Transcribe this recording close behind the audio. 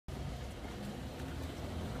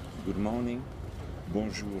Good morning,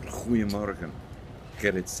 bonjour, goedemorgen.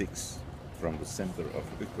 Gerrit 6 from the center of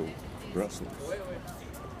UCO, Brussels.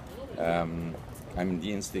 I'm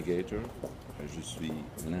the instigator, je suis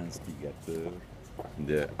l'instigateur,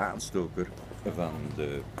 de aanstoker van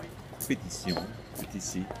de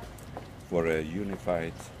petitie for a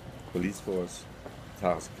unified police force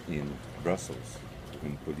task in Brussels,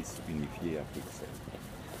 une police unifiée à Bruxelles.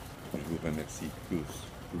 Je vous remercie tous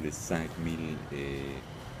les 5000 et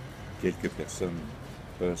quelques persons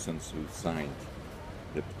who signed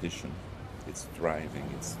the petition. It's thriving,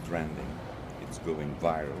 it's trending, it's going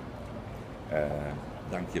viral.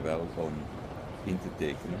 Dankjewel om in te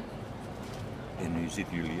tekenen. En nu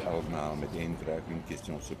zitten jullie allemaal met één vraag, une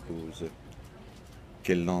question se pose.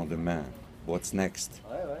 Quel lendemain? What's next?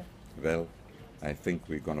 Well, I think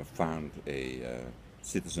we're going to found a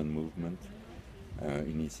citizen movement,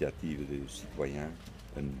 initiatieve de citoyens,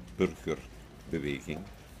 een burgerbeweging.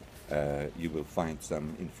 You will find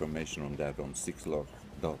some information on that on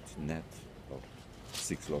sixlog.net or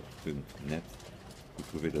sixlog.net. Vous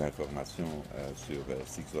trouvez de l'information sur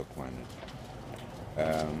sixlog.net.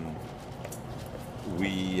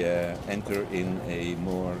 We enter in a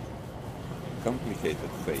more complicated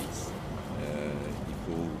phase. Il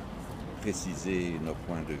faut préciser nos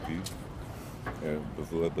points de vue.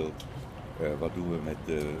 Bijvoorbeeld, wat doen we met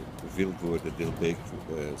de Vilvoorde, Dilbeek,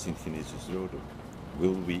 Sint-Genesius-Rode?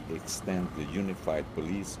 Will we extend the unified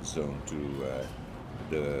police zone to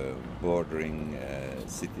the bordering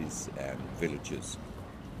cities and villages?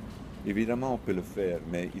 Évidemment, on peut le faire,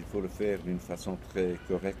 mais il faut le faire d'une façon très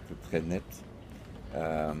correcte, très nette.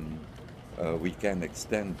 We can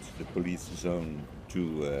extend the police zone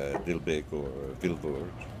to Dilbeek or Vilvoorde.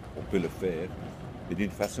 On peut le faire, mais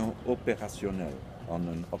d'une façon opérationnelle, on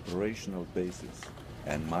an operational basis.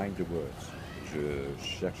 And mind the words. Je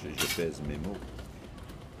cherche et je pèse mes mots.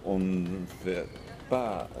 On ne fait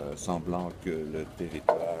pas semblant que le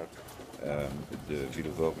territoire de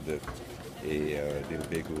Vilvoorde et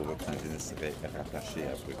Dilbeek ou Saint-Genès serait rattaché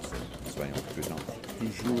à Bruxelles. Soyons prudents.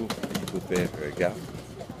 Toujours, il faut faire gaffe.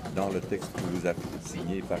 Dans le texte que vous avez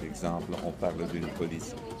signé, par exemple, on parle d'une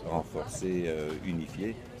police renforcée,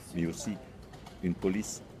 unifiée, mais aussi une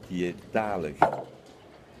police qui est talig.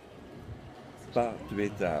 Pas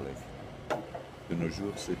tweetalig. De nos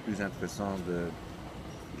jours, c'est plus intéressant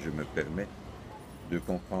je me permets, de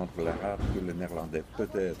comprendre l'arabe que le néerlandais,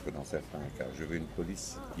 peut-être dans certains cas. Je veux une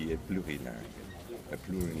police qui est plurilingue, a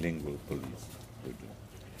plurilingual police.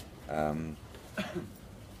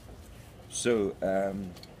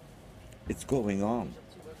 It's going on,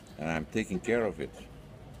 and I'm taking care of it.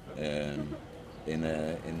 In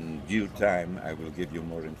due time, I will give you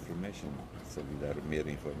more information. Ça vous donne meer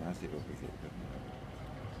informatie over geven.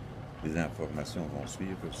 Les informations vont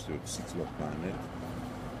suivre sur sixlog.net,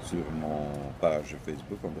 sur mon page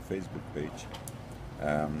Facebook, on the Facebook page.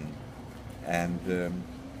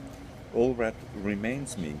 All that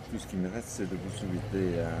remains me, tout ce qui me reste, c'est de vous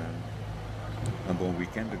souhaiter un bon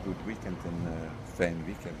week-end, a good weekend, een fijn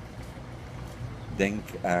weekend. Denk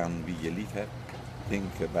aan wie je lief hebt.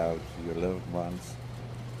 Think about your loved ones.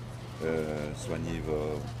 Soignez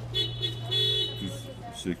tous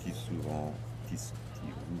ceux qui vous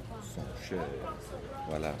sont chers.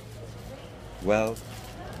 Voilà. Well,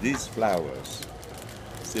 these flowers,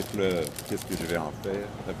 ces fleurs, qu'est-ce que je vais en faire?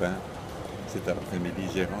 Eh bien, cet après-midi,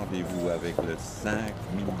 j'ai rendez-vous avec le 5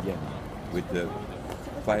 millième, with the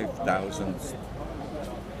 5000th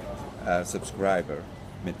subscriber,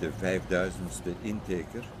 met de 5000ste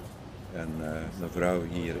inteker. Een mevrouw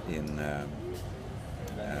hier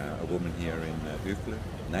a woman here in Ukle,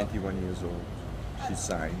 91 years old. She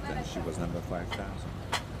signed and she was number 5000.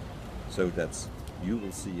 So that's, you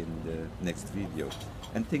will see in the next video.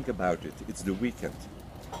 And think about it, it's the weekend.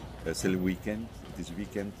 C'est le weekend, this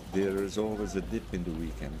weekend, there is always a dip in the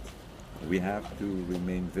weekend. We have to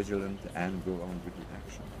remain vigilant and go on with the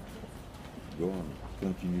action. Go on,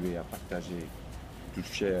 continuez à partager, to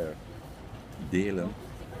share, delen,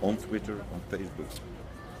 on Twitter, on Facebook.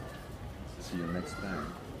 See you next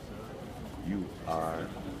time. You are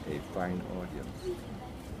a fine audience.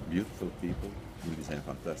 Beautiful people. Jullie zijn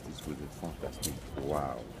fantastisch, jullie zijn fantastisch.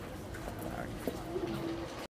 Wow.